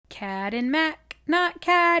Cat and Mac, not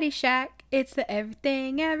Caddyshack. It's the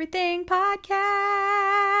Everything, Everything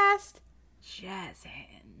podcast. Jazz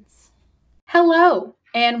hands. Hello,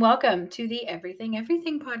 and welcome to the Everything,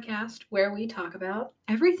 Everything podcast, where we talk about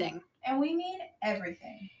everything. And we mean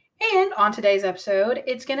everything. And on today's episode,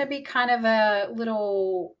 it's going to be kind of a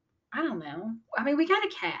little, I don't know. I mean, we got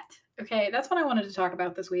a cat. Okay, that's what I wanted to talk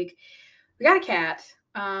about this week. We got a cat.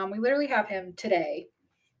 We literally have him today.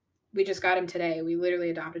 We just got him today. We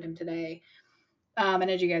literally adopted him today. And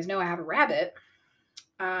as you guys know, I have a rabbit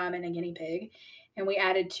and a guinea pig. And we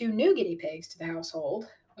added 2 new guinea pigs to the household,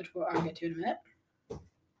 which I'll get to in a minute.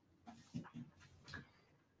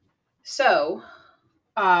 So,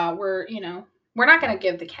 we're not going to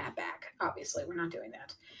give the cat back. Obviously, we're not doing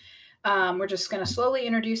that. We're just going to slowly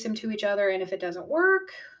introduce him to each other. And if it doesn't work,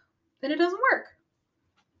 then it doesn't work.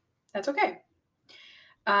 That's okay.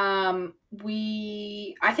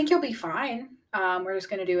 I think you'll be fine. We're just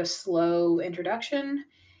going to do a slow introduction.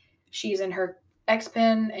 She's in her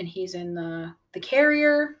X-Pen and he's in the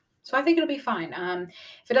carrier. So I think it'll be fine.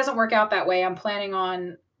 If it doesn't work out that way, I'm planning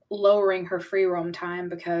on lowering her free roam time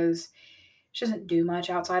because she doesn't do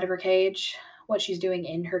much outside of her cage. What she's doing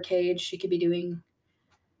in her cage, she could be doing,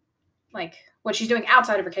 like, what she's doing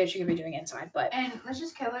outside of her cage, she could be doing inside. And let's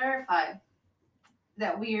just clarify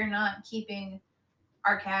that we are not keeping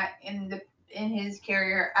our cat in his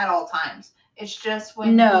carrier at all times. It's just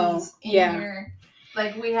when he's in here.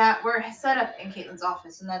 Like we're set up in Caitlin's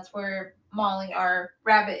office, and that's where Molly, our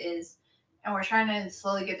rabbit, is, and we're trying to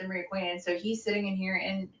slowly get them reacquainted. So he's sitting in here,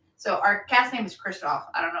 and so our cat's name is Kristoff.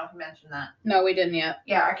 I don't know if we mentioned that. No, we didn't yet.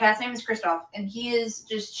 Yeah, our cat's name is Kristoff, and he is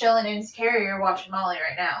just chilling in his carrier watching Molly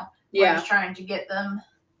right now. Yeah, we're just trying to get them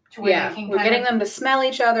to where they can. We're getting them to smell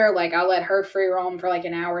each other. Like I'll let her free roam for like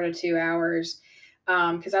an hour to 2 hours,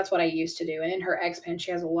 because that's what I used to do. And in her X-Pen,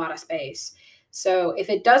 she has a lot of space. So if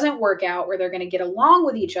it doesn't work out where they're going to get along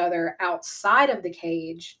with each other outside of the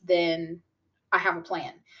cage, then I have a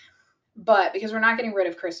plan. But because we're not getting rid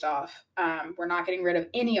of Kristoff, we're not getting rid of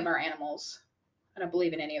any of our animals. I don't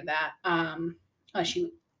believe in any of that, unless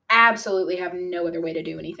you absolutely have no other way to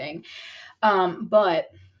do anything.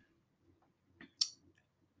 But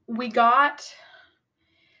we got...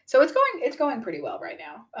 So it's going pretty well right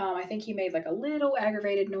now. I think he made like a little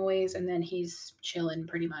aggravated noise, and then he's chilling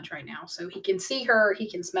pretty much right now. So he can see her,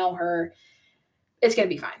 he can smell her. It's gonna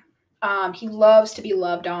be fine. He loves to be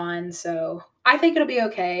loved on, so I think it'll be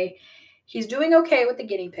okay. He's doing okay with the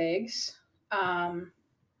guinea pigs.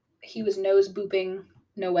 He was nose booping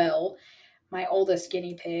Noelle, my oldest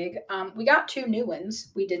guinea pig. We got 2 new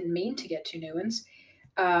ones. We didn't mean to get 2 new ones,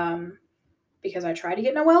 because I tried to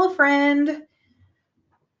get Noelle a friend.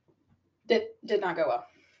 Did not go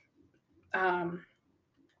well.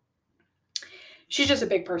 She's just a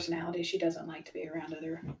big personality. She doesn't like to be around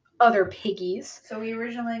other piggies. So we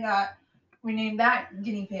named that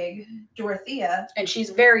guinea pig Dorothea. And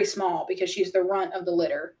she's very small because she's the runt of the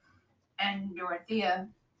litter. And Dorothea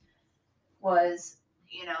was,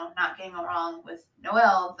 not getting along with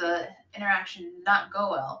Noelle. The interaction did not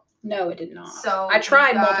go well. No, it did not. So I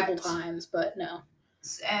tried multiple times, but no.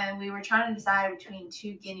 And we were trying to decide between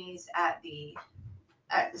 2 guineas at the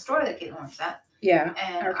store that Caitlin works at. Yeah,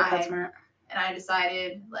 and I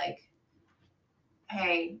decided, like,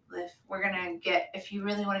 hey, if you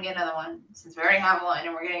really want to get another one, since we already have one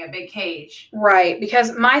and we're getting a big cage. Right,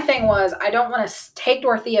 because my thing was I don't want to take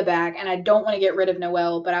Dorothea back and I don't want to get rid of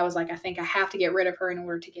Noelle, but I was like, I think I have to get rid of her in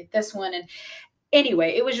order to get this one. And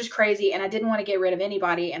anyway, it was just crazy, and I didn't want to get rid of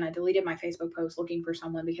anybody, and I deleted my Facebook post looking for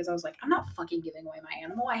someone because I was like, I'm not fucking giving away my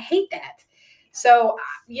animal. I hate that. So,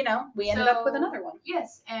 we ended up with another one.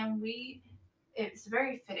 Yes, and it's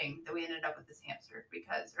very fitting that we ended up with this hamster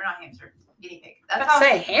or not hamster, guinea pig.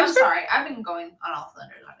 Hamster? I'm sorry. I've been going on all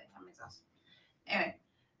cylinders. I think I'm exhausted. Anyway,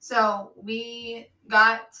 so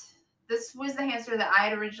this was the hamster that I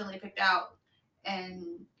had originally picked out,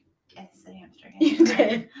 and it's the hamster. You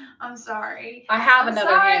did. I'm sorry. I have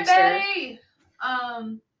another hamster. Betty.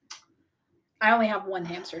 I only have one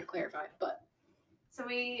hamster to clarify, but. So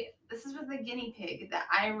this is with the guinea pig that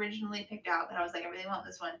I originally picked out, that I was like, I really want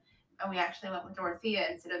this one. And we actually went with Dorothea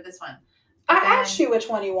instead of this one. I asked you which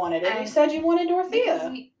one you wanted, and you said you wanted Dorothea.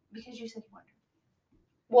 Because you said you wanted her.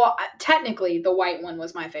 Well, technically, the white one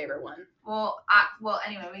was my favorite one. Well,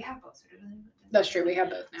 anyway, we have both. That's true. We have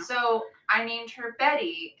both now. So I named her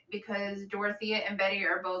Betty because Dorothea and Betty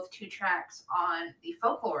are both 2 tracks on the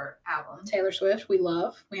Folklore album. Taylor Swift, we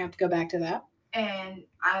love. We have to go back to that. And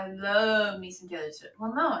I love me some Taylor Swift.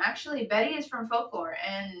 Well, no, actually, Betty is from Folklore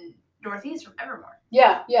and Dorothea is from Evermore.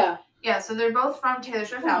 Yeah. Yeah, so they're both from Taylor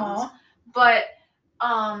Swift albums. But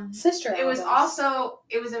Sister. It was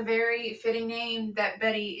a very fitting name that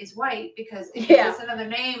Betty is white, because it's another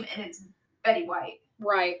name and it's Betty White.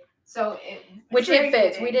 Right. So which it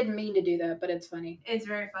fits. Fitting. We didn't mean to do that, but it's funny. It's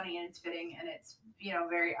very funny and it's fitting, and it's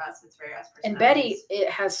very us. It's very us. And Betty, it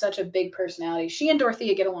has such a big personality. She and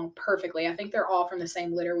Dorothea get along perfectly. I think they're all from the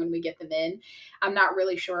same litter when we get them in. I'm not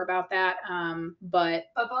really sure about that, but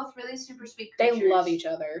both really super sweet creatures. They love each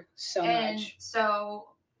other so much.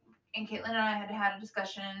 And Caitlin and I had a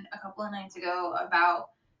discussion a couple of nights ago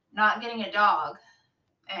about not getting a dog.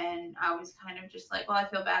 And I was kind of just like, well, I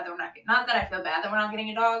feel bad that we're not that I feel bad that we're not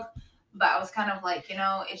getting a dog, but I was kind of like,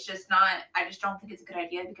 it's just not, I just don't think it's a good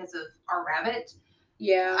idea because of our rabbit.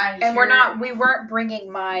 Yeah. And we weren't bringing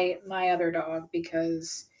my other dog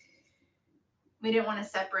because we didn't want to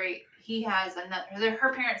separate. He has another,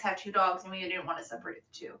 her parents have 2 dogs and we didn't want to separate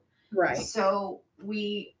the 2. Right. So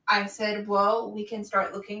I said, well, we can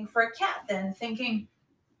start looking for a cat then, thinking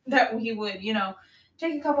that we would,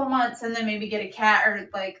 take a couple months and then maybe get a cat, or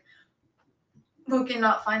like look and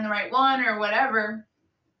not find the right one or whatever.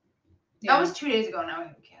 Yeah. That was 2 days ago. Now we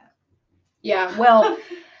have a cat. Yeah. Well,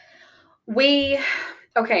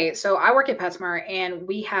 so I work at PetSmart and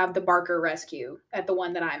we have the Barker Rescue at the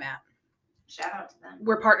one that I'm at. Shout out to them.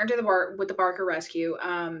 We're partnered with the Barker Rescue.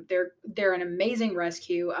 They're an amazing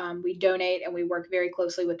rescue. We donate and we work very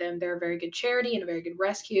closely with them. They're a very good charity and a very good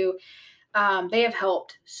rescue. They have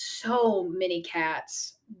helped so many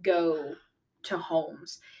cats go to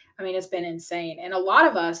homes. I mean, it's been insane. And a lot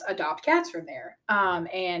of us adopt cats from there.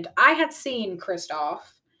 And I had seen Kristoff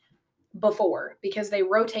before because they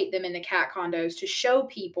rotate them in the cat condos to show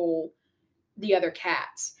people the other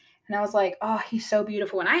cats. And I was like, oh, he's so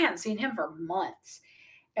beautiful. And I hadn't seen him for months.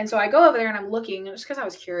 And so I go over there and I'm looking, and just because I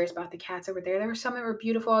was curious about the cats over there. There were some that were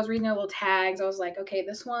beautiful. I was reading their little tags. I was like, okay,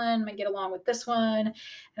 this one might get along with this one.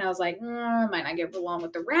 And I was like, might not get along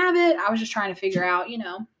with the rabbit. I was just trying to figure out,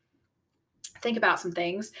 think about some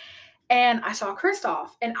things. And I saw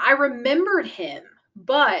Kristoff and I remembered him,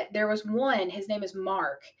 but there was one, his name is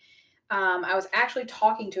Mark. I was actually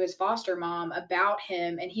talking to his foster mom about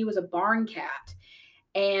him, and he was a barn cat.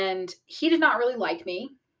 And he did not really like me.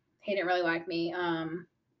 He didn't really like me.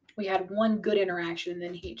 We had one good interaction, and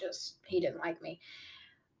then he didn't like me.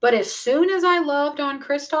 But as soon as I loved on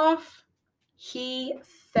Kristoff, he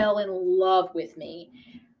fell in love with me.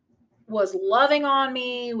 Was loving on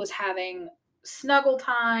me, was having snuggle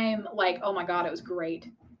time. Like, oh my God, it was great.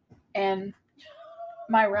 And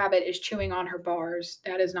my rabbit is chewing on her bars.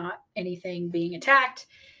 That is not anything being attacked.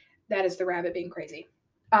 That is the rabbit being crazy.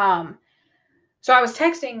 So I was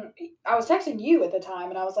texting you at the time,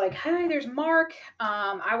 and I was like, hey, there's Mark.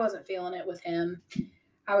 I wasn't feeling it with him.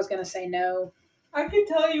 I was going to say no. I could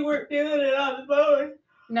tell you weren't feeling it on the phone.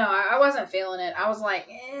 No, I wasn't feeling it. I was like,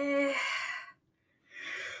 eh.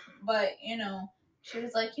 But, she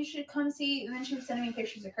was like, you should come see, and then she was sending me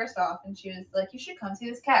pictures of Kristoff, and she was like, you should come see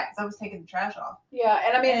this cat, because I was taking the trash off. Yeah,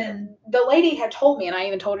 and I mean, the lady had told me, and I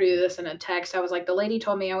even told her this in a text, I was like, the lady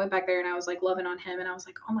told me, I went back there, and I was like, loving on him, and I was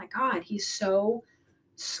like, oh my God, he's so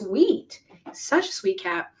sweet. Such a sweet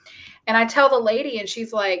cat. And I tell the lady, and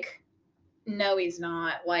she's like, no, he's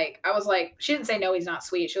not. Like, I was like, she didn't say no, he's not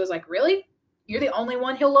sweet. She was like, really? You're the only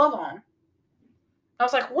one he'll love on. I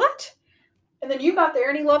was like, what? And then you got there,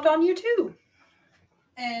 and he loved on you too.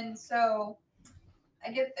 And so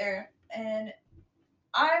I get there, and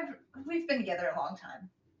we've been together a long time.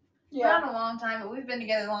 Yeah. Not a long time, but we've been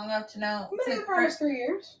together long enough to know. We've been together for 3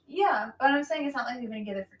 years. Yeah, but I'm saying it's not like we've been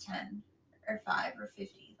together for 10 or 5 or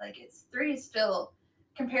 50. Like, 3 is still,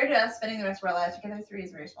 compared to us spending the rest of our lives together, 3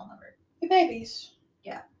 is a very small number. Your babies.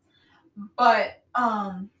 Yeah. But,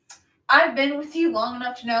 I've been with you long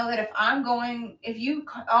enough to know that if you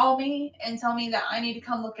call me and tell me that I need to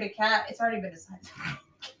come look at a cat, it's already been decided.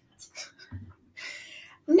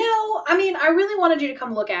 No, I mean, I really wanted you to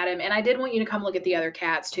come look at him, and I did want you to come look at the other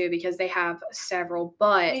cats too, because they have several,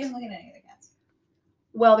 but... We didn't look at any of the cats.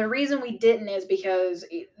 Well, the reason we didn't is because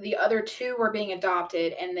the other 2 were being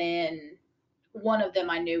adopted, and then one of them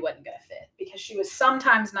I knew wasn't going to fit, because she was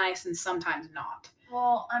sometimes nice and sometimes not.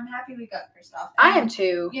 Well, I'm happy we got Kristoff. I am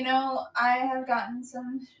too. I have gotten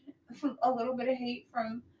a little bit of hate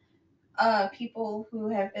from people who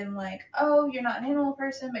have been like, oh, you're not an animal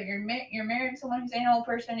person, but you're marrying someone who's an animal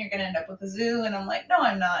person, you're going to end up with a zoo. And I'm like, no,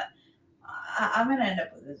 I'm not. I'm going to end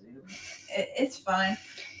up with a zoo. It's fine.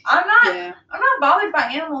 I'm not bothered by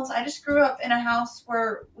animals. I just grew up in a house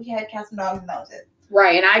where we had cats and dogs, and that was it.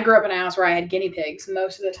 Right, and I grew up in a house where I had guinea pigs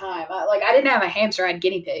most of the time. I didn't have a hamster, I had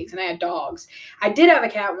guinea pigs, and I had dogs. I did have a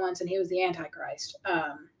cat once, and he was the Antichrist.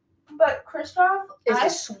 But Kristoff is the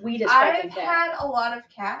sweetest fucking cat. I've had a lot of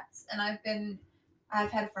cats, and I've been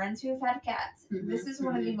I've had friends who have had cats. This is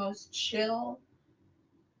one of the most chill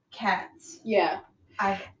cats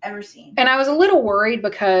I've ever seen. And I was a little worried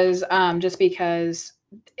because just because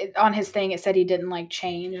on his thing it said he didn't like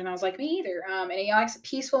change, and I was like, me either. And he likes a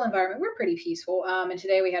peaceful environment. We're pretty peaceful. And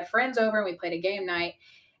today we had friends over and we played a game night,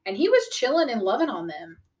 and he was chilling and loving on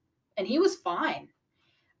them, and he was fine.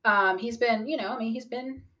 He's been, he's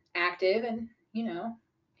been active, and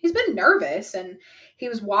he's been nervous, and he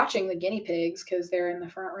was watching the guinea pigs because they're in the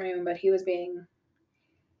front room, but he's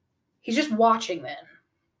just watching them.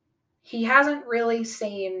 He hasn't really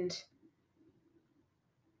seemed,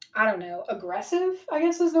 I don't know, aggressive, I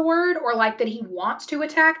guess is the word, or like that he wants to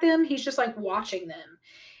attack them. He's just like watching them.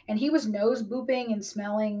 And he was nose booping and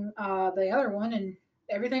smelling the other one, and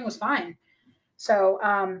everything was fine. So,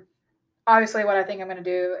 obviously, what I think I'm going to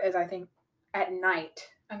do is I think at night,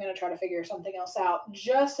 I'm going to try to figure something else out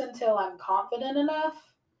just until I'm confident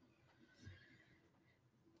enough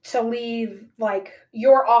to leave, like,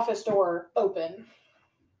 your office door open.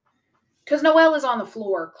 Because Noelle is on the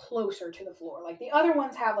floor, closer to the floor. Like, the other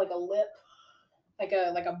ones have, like, a lip, like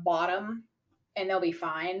a bottom, and they'll be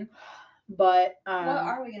fine. But, what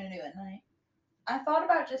are we going to do at night? I thought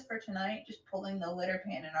about just for tonight, just pulling the litter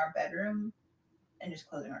pan in our bedroom and just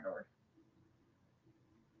closing our door.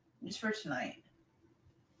 Just for tonight.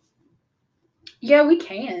 Yeah, we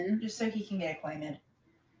can. Just so he can get acquainted.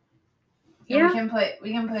 Yeah. And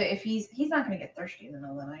we can put if he's not gonna get thirsty in the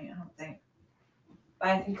middle of the night, I don't think. But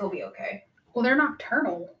I think he'll be okay. Well, they're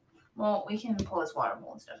nocturnal. Well, we can pull his water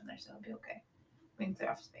bowl and stuff in there, so it'll be okay. We can clear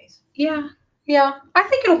off space. Yeah. Yeah. I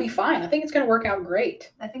think it'll be fine. I think it's gonna work out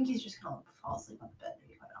great. I think he's just gonna fall asleep on the bed, to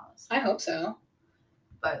be quite honest. I hope so.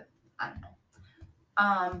 But I don't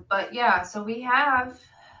know. But yeah, so we have,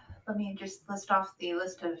 let me just list off the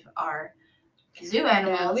list of our zoo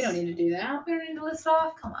animals. No, we don't need to do that. We don't need to list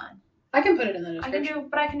off. Come on. I can put it in the description.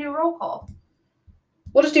 I can do a roll call.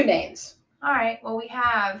 We'll just do names. All right. Well, we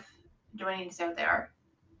have. Do I need to say what they are?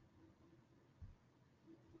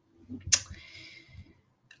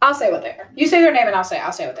 I'll say what they are. You say their name, and I'll say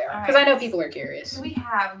what they are, because I know people are curious. We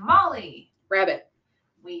have Molly. Rabbit.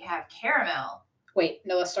 We have Caramel. Wait,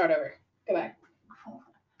 no. Let's start over. Go back.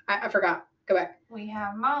 I forgot. Go back. We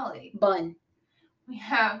have Molly. Bun. We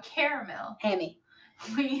have Caramel. Hammy.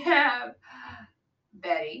 We have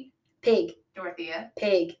Betty. Pig. Dorothea.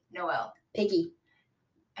 Pig. Noelle. Piggy.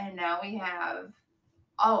 And now we have,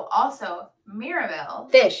 also Mirabelle.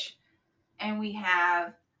 Fish. And we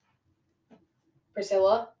have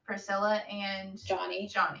Priscilla. And Johnny.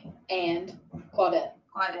 And Claudette.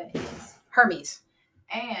 Yes. Hermes.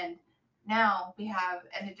 And now we have,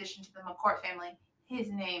 in addition to the McCourt family, his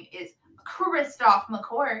name is Christoph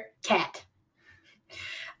McCourt. Cat.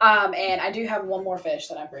 And I do have one more fish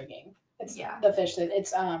that I'm bringing. It's the fish that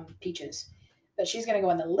it's Peaches. But she's gonna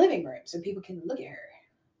go in the living room so people can look at her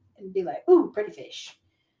and be like, ooh, pretty fish.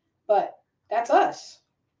 But that's us.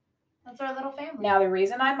 That's our little family. Now the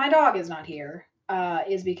reason my dog is not here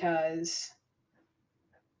is because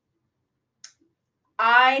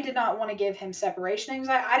I did not want to give him separation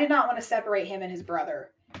anxiety. I did not want to separate him and his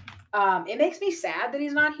brother. It makes me sad that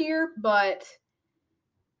he's not here, but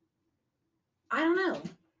I don't know.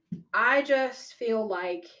 I just feel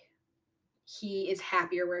like he is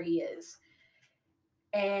happier where he is.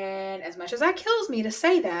 And as much as that kills me to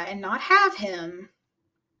say that and not have him,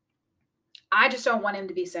 I just don't want him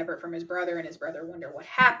to be separate from his brother and his brother wonder what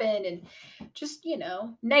happened and just,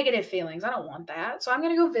 negative feelings. I don't want that. So I'm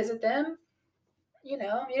going to go visit them.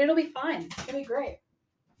 It'll be fine. It'll be great.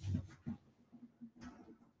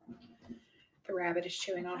 The rabbit is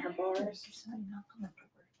chewing on her bars. I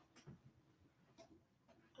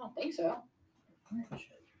don't think so. You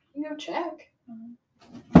can go check.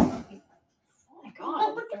 Oh my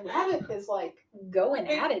god, the rabbit is like going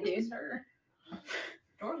at it, dude.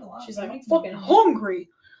 She's like, I'm fucking hungry.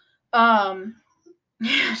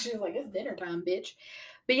 She's like, it's dinner time, bitch.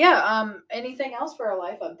 But yeah, anything else for our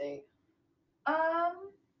life update?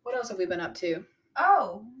 What else have we been up to?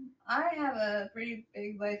 Oh, I have a pretty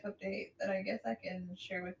big life update that I guess I can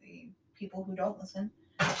share with the people who don't listen.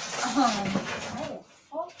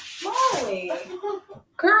 Molly,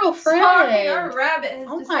 girlfriend. Sorry, our rabbit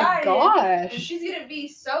has decided my gosh. she's gonna be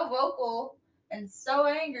so vocal and so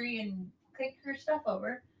angry and kick her stuff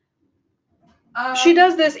over. She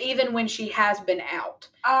does this even when she has been out.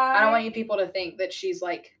 I don't want you people to think that she's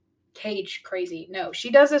like cage crazy. No,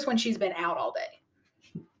 she does this when she's been out all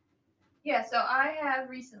day. Yeah, so I have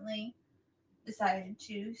recently decided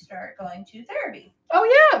to start going to therapy. Oh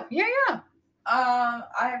yeah. I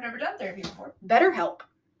have never done therapy before. BetterHelp.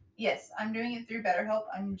 Yes, I'm doing it through BetterHelp.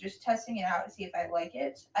 I'm just testing it out to see if I like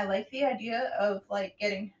it. I like the idea of like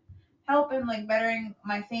getting help and like bettering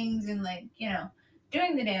my things and like,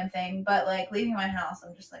 doing the damn thing, but like leaving my house,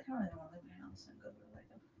 I'm just like, I don't really want to leave my house and go to like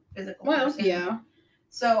a physical person. Yeah.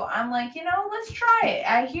 So I'm like, let's try it.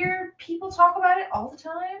 I hear people talk about it all the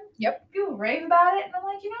time. Yep. People rave about it, and I'm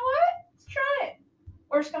like, you know what? Let's try it.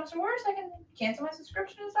 Worst comes to worst, I can cancel my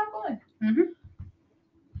subscription and stop going. Mm-hmm.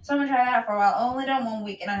 So I'm gonna try that out for a while. I've only done 1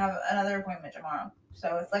 week, and I have another appointment tomorrow.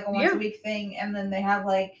 So it's like a once a week thing, and then they have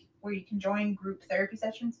like where you can join group therapy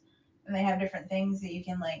sessions, and they have different things that you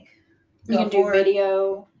can like. You can do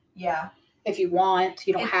video. Yeah. If you want,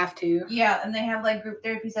 you don't have to. Yeah, and they have like group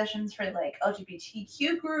therapy sessions for like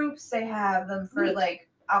LGBTQ groups. They have them for like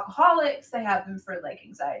alcoholics. They have them for like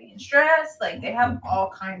anxiety and stress. Like they have all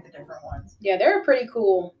kinds of different ones. Yeah, they're a pretty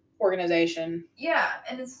cool organization. Yeah,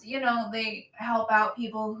 and it's they help out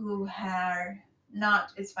people who are not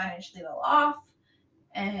as financially well off,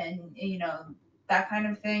 and that kind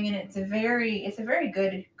of thing. And it's a very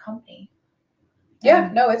good company.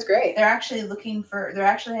 Yeah, no, it's great. They're actually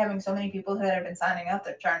having so many people that have been signing up.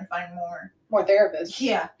 They're trying to find more therapists.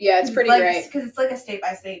 Yeah, it's pretty great because it's like a state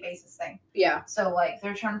by state basis thing. Yeah. So like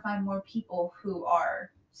they're trying to find more people who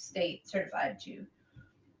are state certified to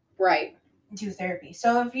do therapy.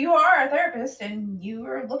 So if you are a therapist and you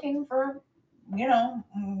are looking for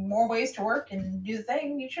more ways to work and do the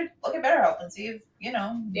thing, you should look at BetterHelp and see if you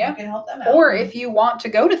can help them out. Or if you want to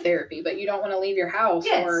go to therapy but you don't want to leave your house,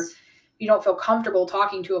 or you don't feel comfortable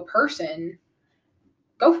talking to a person,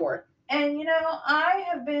 go for it. And I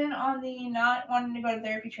have been on the not wanting to go to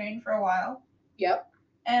therapy train for a while. Yep.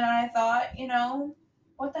 And I thought,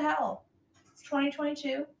 what the hell? It's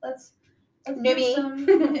 2022. Let's Nimmy. do some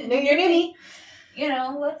Nimmy.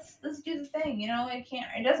 Let's do the thing.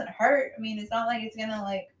 It doesn't hurt. I mean, it's not like it's gonna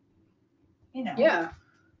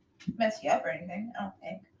mess you up or anything. I don't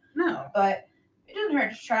think. No. But it doesn't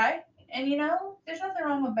hurt to try. And there's nothing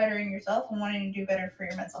wrong with bettering yourself and wanting to do better for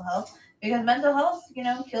your mental health, because mental health,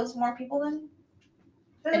 kills more people than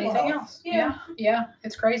anything else. Yeah,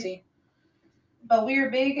 it's crazy. But we are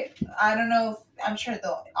big. I don't know if I'm sure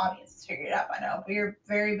the audience has figured it out by now. We are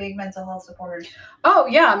very big mental health supporters. Oh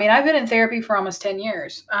yeah, I mean, I've been in therapy for almost 10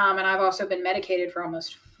 years, and I've also been medicated for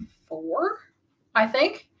almost 4, I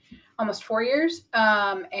think. Almost 4 years,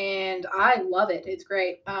 and I love it. It's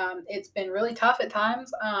great. It's been really tough at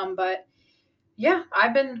times, but yeah,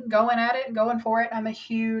 I've been going at it and going for it. I'm a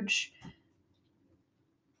huge,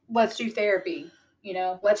 let's do therapy,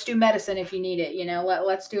 let's do medicine if you need it,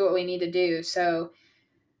 let's do what we need to do. So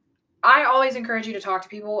I always encourage you to talk to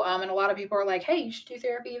people, and a lot of people are like, hey, you should do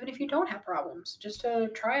therapy even if you don't have problems, just to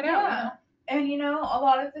try it out. And a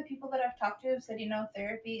lot of the people that I've talked to have said,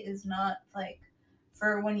 therapy is not like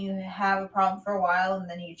for when you have a problem for a while and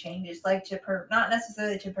then you change. It's like not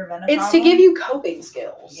necessarily to prevent a problem. It's to give you coping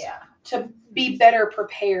skills. Yeah. To be better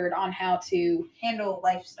prepared on how to handle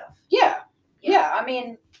life stuff. Yeah. I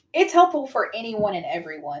mean, it's helpful for anyone and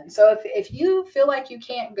everyone. So if you feel like you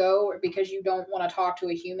can't go because you don't want to talk to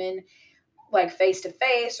a human like face to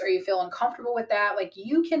face, or you feel uncomfortable with that, like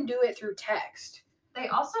you can do it through text. They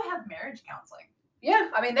also have marriage counseling. Yeah.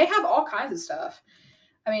 I mean, they have all kinds of stuff.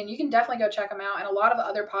 I mean, you can definitely go check them out. And a lot of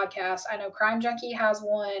other podcasts. I know Crime Junkie has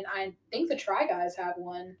one. I think the Try Guys have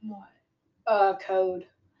one. What? Code.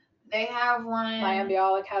 They have one.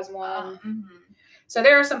 Iambiolic has one. So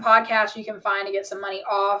there are some podcasts you can find to get some money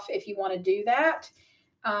off if you want to do that.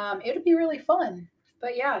 It'll be really fun.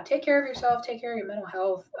 But yeah, take care of yourself. Take care of your mental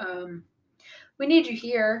health. We need you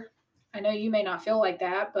here. I know you may not feel like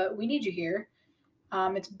that, but we need you here.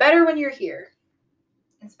 It's better when you're here.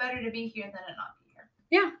 It's better to be here than to not be here.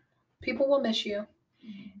 Yeah. People will miss you.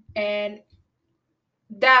 And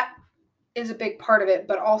that is a big part of it,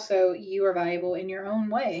 but also you are valuable in your own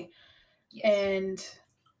way. Yes. And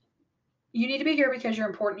you need to be here because you're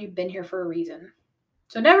important. You've been here for a reason.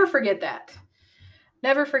 So never forget that.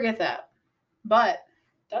 Never forget that. But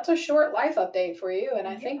that's a short life update for you. And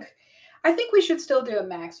I think we should still do a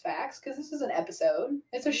Max Facts because this is an episode.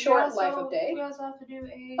 It's a short life update. We also have to do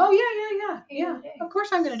a... Oh, yeah. Of course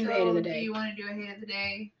I'm going to do Hate of the Day. Do you want to do a Hate of the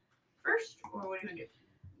Day first, or what are you going to do?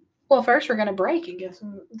 Well, first we're going to break and give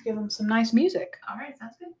them some nice music. All right,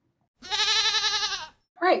 sounds good.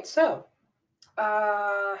 All right, so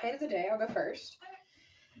Hate of the Day. I'll go first.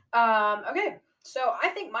 Okay, so I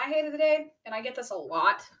think my Hate of the Day, and I get this a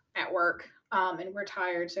lot at work, and we're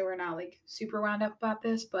tired, so we're not like super wound up about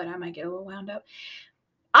this, but I might get a little wound up.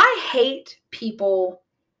 I hate people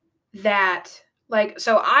that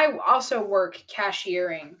so I also work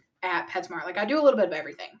cashiering at PetSmart. Like I do a little bit of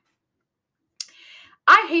everything.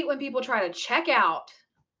 I hate when people try to check out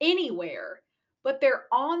anywhere, but they're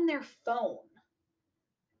on their phone.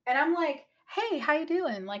 And I'm like, hey, how you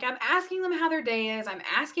doing? Like, I'm asking them how their day is. I'm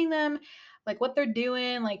asking them like what they're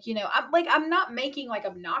doing. Like, I'm not making like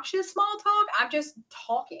obnoxious small talk. I'm just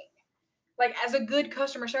talking like as a good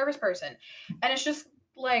customer service person. And it's just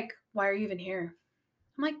like, why are you even here?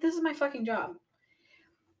 I'm like, this is my fucking job.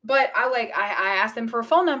 But I asked them for a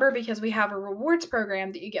phone number because we have a rewards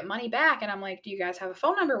program that you get money back. And I'm like, do you guys have a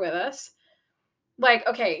phone number with us? Like,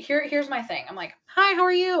 okay, here's my thing. I'm like, hi, how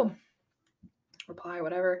are you? Reply,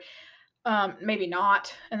 whatever. Maybe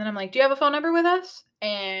not. And then I'm like, do you have a phone number with us?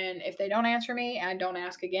 And if they don't answer me, I don't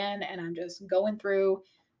ask again. And I'm just going through.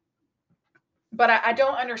 But I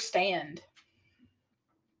don't understand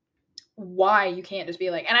why you can't just be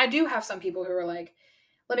like, and I do have some people who are like,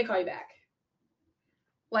 let me call you back.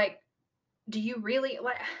 Like, do you really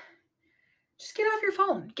like just get off your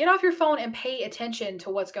phone. Get off your phone and pay attention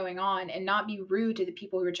to what's going on and not be rude to the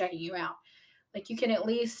people who are checking you out. Like, you can at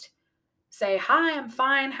least say, hi, I'm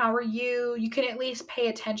fine. How are you? You can at least pay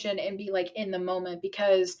attention and be like in the moment,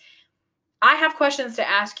 because I have questions to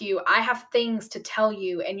ask you. I have things to tell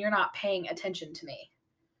you, and you're not paying attention to me.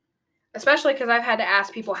 Especially because I've had to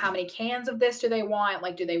ask people how many cans of this do they want?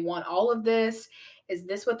 Like, do they want all of this? Is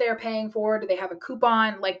this what they're paying for? Do they have a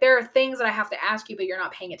coupon? Like, there are things that I have to ask you, but you're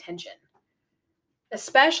not paying attention.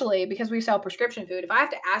 Especially because we sell prescription food. If I have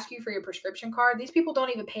to ask you for your prescription card, these people don't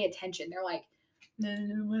even pay attention. They're like, no,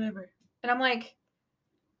 whatever. And I'm like,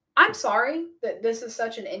 I'm sorry that this is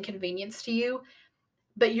such an inconvenience to you,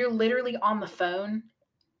 but you're literally on the phone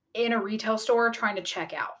in a retail store trying to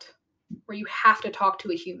check out, where you have to talk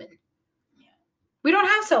to a human. Yeah. We don't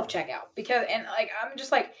have self-checkout because, and like, I'm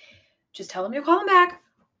just like, just tell them you'll call them back,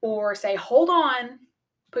 or say, hold on,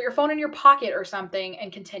 put your phone in your pocket or something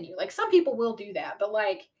and continue. Like, some people will do that, but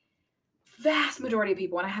like vast majority of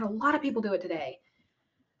people, and I had a lot of people do it today,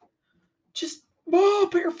 just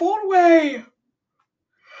put your phone away.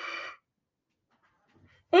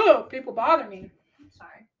 Oh, people bother me. I'm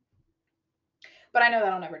sorry. But I know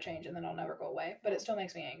that'll never change and then it'll never go away. But it still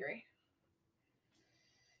makes me angry.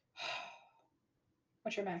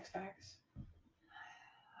 What's your max facts?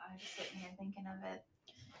 I was just sitting here thinking of it.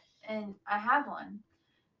 And I have one.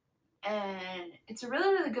 And it's a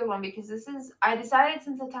really, really good one, because I decided,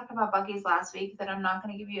 since I talked about Buc-ee's last week, that I'm not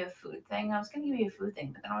going to give you a food thing. I was going to give you a food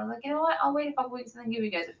thing, but then I was like, you know what? I'll wait a couple weeks and then give you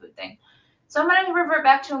guys a food thing. So I'm going to revert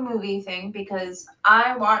back to a movie thing, because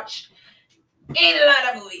I watch a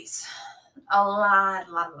lot of movies. A lot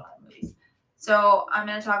of movies. So I'm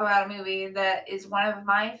going to talk about a movie that is one of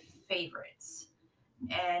my favorites.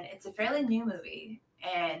 And it's a fairly new movie.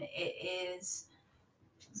 And it is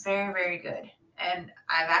very, very good. And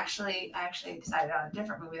I actually decided on a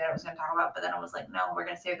different movie that I was going to talk about, but then I was like, no, we're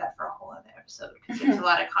going to save that for a whole other episode, because there's a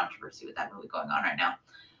lot of controversy with that movie going on right now.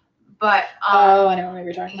 But I know what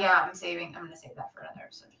you're talking about. Yeah, I'm going to save that for another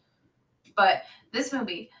episode. But this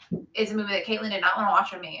movie is a movie that Caitlin did not want to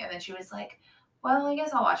watch with me, and then she was like, well, I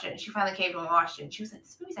guess I'll watch it. And she finally caved when we watched it. And she was like,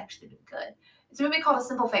 this movie's actually really good. It's a movie called A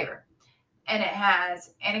Simple Favor, and it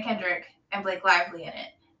has Anna Kendrick and Blake Lively in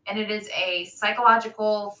it. And it is a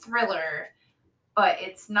psychological thriller, but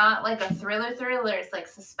it's not like a thriller. It's like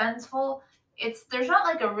suspenseful. There's not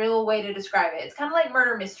like a real way to describe it. It's kind of like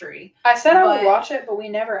murder mystery. I said I would watch it, but we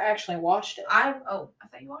never actually watched it. I thought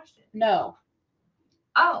you watched it. No.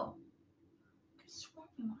 Oh. I swore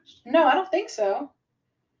we watched it. No, I don't think so.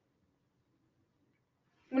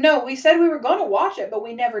 No, we said we were going to watch it, but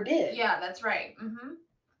we never did. Yeah, that's right. Mm-hmm.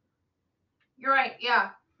 You're right. Yeah,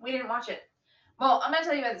 we didn't watch it. Well, I'm going to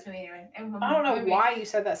tell you about this movie anyway. I don't know why you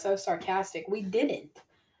said that so sarcastic. We didn't.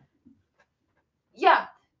 Yeah.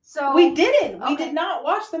 So we didn't. We did not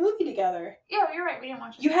watch the movie together. Yeah, you're right. We didn't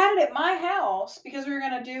watch it. You had it at my house because we were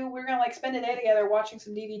gonna like spend a day together watching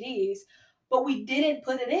some DVDs, but we didn't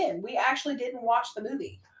put it in. We actually didn't watch the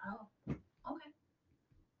movie. Oh, okay.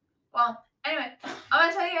 Well, anyway, I'm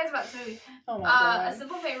gonna tell you guys about this movie. Oh my God. A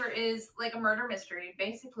Simple Favor is like a murder mystery.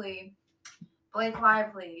 Basically, Blake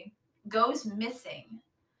Lively goes missing.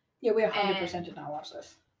 Yeah, we 100% did not watch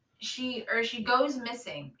this. She goes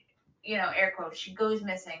missing. You know, air quotes, she goes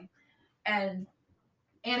missing. And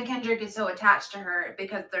Anna Kendrick is so attached to her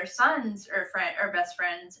because their sons are best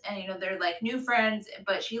friends, and, you know, they're like new friends,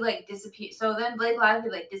 but she like disappears. So then Blake Lively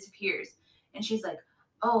like disappears, and she's like,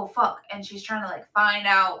 oh fuck. And she's trying to like find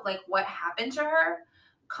out like what happened to her.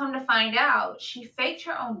 Come to find out, she faked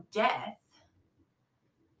her own death.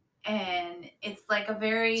 And it's like a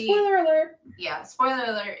very... Spoiler alert. Yeah, spoiler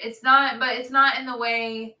alert. It's not in the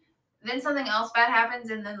way... Then something else bad happens,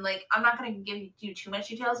 and then, like, I'm not going to give you too much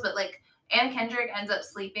details, but, like, Anna Kendrick ends up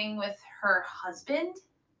sleeping with her husband,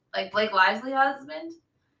 like, Blake Lively's husband,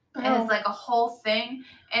 and it's like a whole thing,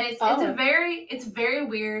 and it's very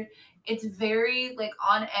weird. It's very like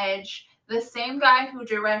on edge. The same guy who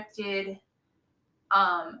directed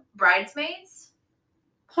Bridesmaids,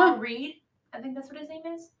 Paul Reed, I think that's what his name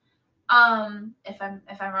is. If I'm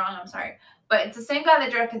wrong, I'm sorry. But it's the same guy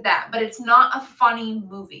that directed that, but it's not a funny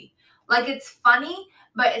movie. Like, it's funny,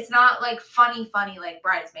 but it's not like funny like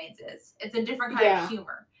Bridesmaids is. It's a different kind of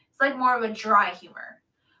humor. It's like more of a dry humor.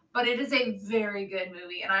 But it is a very good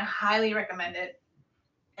movie, and I highly recommend it.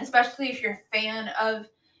 Especially if you're a fan of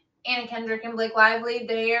Anna Kendrick and Blake Lively.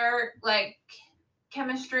 Their like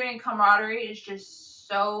chemistry and camaraderie is just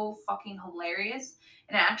so fucking hilarious.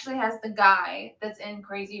 And it actually has the guy that's in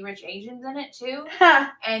Crazy Rich Asians in it too.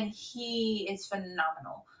 And he is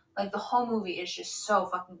phenomenal. Like, the whole movie is just so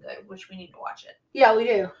fucking good, which we need to watch it. Yeah, we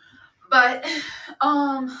do. But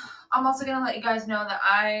I'm also gonna let you guys know that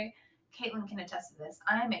Caitlin can attest to this.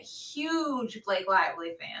 I am a huge Blake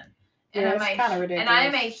Lively fan. And yeah, it's kind of ridiculous. And I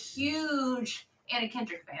am a huge Anna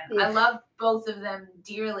Kendrick fan. Yeah. I love both of them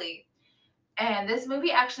dearly. And this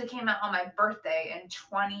movie actually came out on my birthday in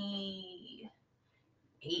 2018.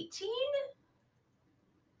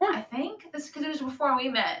 I think. This because it was before we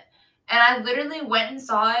met. And I literally went and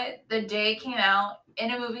saw it the day it came out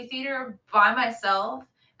in a movie theater by myself.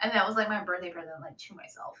 And that was like my birthday present, like, to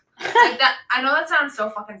myself. Like, that. I know that sounds so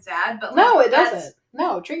fucking sad, but like, no, it doesn't.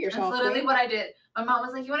 No, treat yourself. That's literally what I did. My mom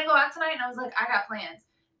was like, "You want to go out tonight?" And I was like, "I got plans."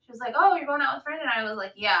 She was like, "Oh, you're going out with a friend?" And I was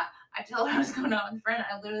like, "Yeah." I told her I was going out with a friend.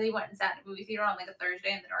 I literally went and sat in a movie theater on like a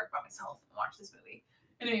Thursday in the dark by myself and watched this movie.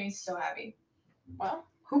 It made me so happy. Well,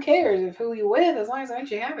 who cares if who you with, as long as it makes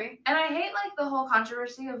you happy. And I hate like the whole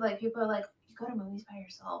controversy of like people are like, you go to movies by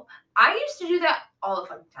yourself. I used to do that all the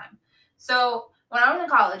fucking time. So when I was in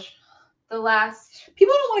college,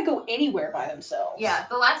 people don't want to go anywhere by themselves. Yeah,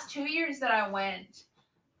 the last 2 years that I went,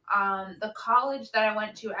 the college that I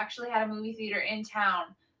went to actually had a movie theater in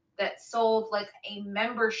town that sold like a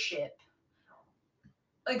membership,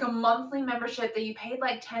 like a monthly membership that you paid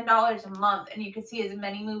like $10 a month and you could see as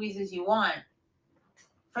many movies as you want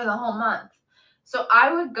for the whole month. So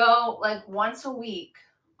I would go like once a week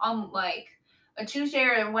on like a Tuesday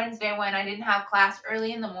or a Wednesday when I didn't have class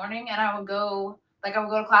early in the morning, and I would go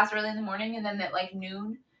to class early in the morning, and then at like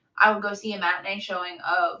noon I would go see a matinee showing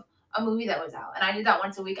of a movie that was out. And I did that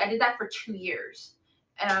once a week. I did that for 2 years.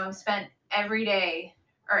 And I spent every day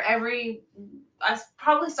I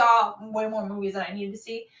probably saw way more movies than I needed to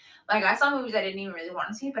see. Like, I saw movies I didn't even really want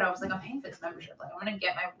to see, but I was like, I'm paying for this membership. Like, I'm going to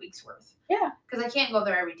get my week's worth. Yeah. Because I can't go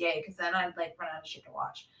there every day, because then I'd like run out of shit to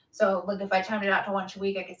watch. So, like, if I timed it out to once a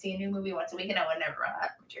week, I could see a new movie once a week, and I would never run out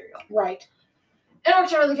of material. Right. It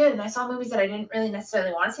worked out really good, and I saw movies that I didn't really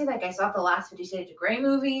necessarily want to see. Like, I saw the last 50 Shades of Grey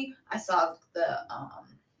movie. I saw the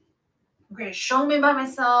Greatest Showman by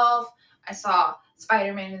myself. I saw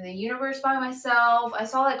Spider-Man in the Universe by myself. I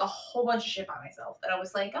saw like a whole bunch of shit by myself that I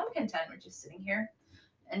was like, I'm content with just sitting here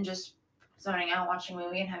and just zoning out, watching a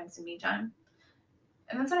movie and having some me time.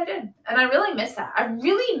 And that's what I did. And I really miss that. I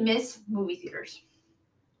really miss movie theaters.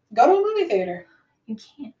 Go to a movie theater. You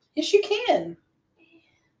can't. Yes, you can.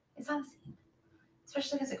 It's not the same.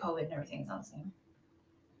 Especially because of COVID and everything. It's not the same.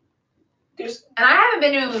 And I haven't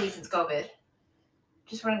been to a movie since COVID.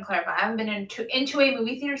 Just want to clarify. I haven't been into a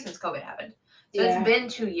movie theater since COVID happened. So It's been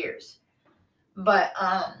 2 years. But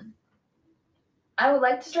I would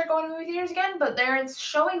like to start going to movie theaters again, but they're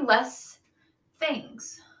showing less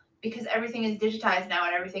things because everything is digitized now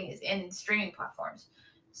and everything is in streaming platforms.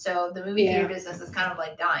 So the movie theater business is kind of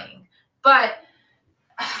like dying. But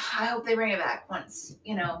I hope they bring it back once,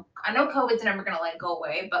 I know COVID's never going to like go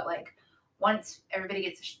away, but like once everybody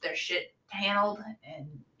gets their shit handled and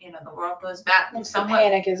the world goes back. Once the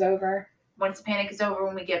panic is over. Once the panic is over,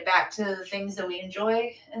 when we get back to the things that we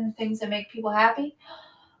enjoy and the things that make people happy,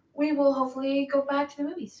 we will hopefully go back to the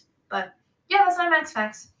movies. But yeah, that's my Max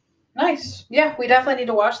Facts. Nice. Yeah, we definitely need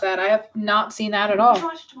to watch that. I have not seen that at all. We should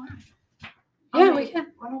watch it tomorrow. Yeah, we can.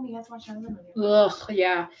 Why don't we have to watch another movie? Ugh,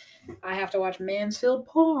 yeah. I have to watch Mansfield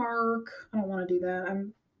Park. I don't want to do that.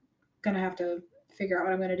 I'm going to have to figure out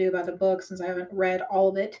what I'm going to do about the book since I haven't read all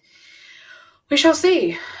of it. We shall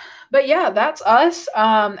see. But yeah, that's us.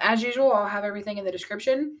 As usual, I'll have everything in the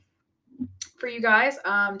description for you guys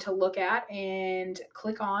to look at and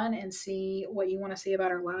click on and see what you want to see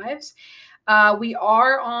about our lives. We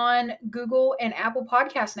are on Google and Apple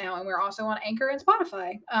Podcasts now, and we're also on Anchor and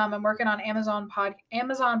Spotify. I'm working on Amazon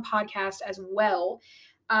Podcast as well.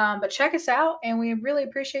 But check us out, and we really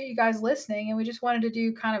appreciate you guys listening. And we just wanted to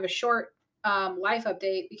do kind of a short life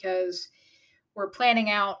update because we're planning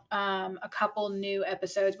out a couple new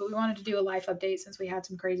episodes, but we wanted to do a life update since we had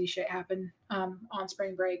some crazy shit happen on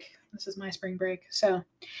spring break. This is my spring break. So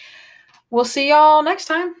we'll see y'all next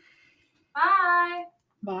time. Bye.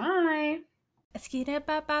 Bye.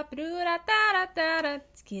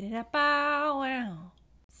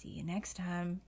 See you next time.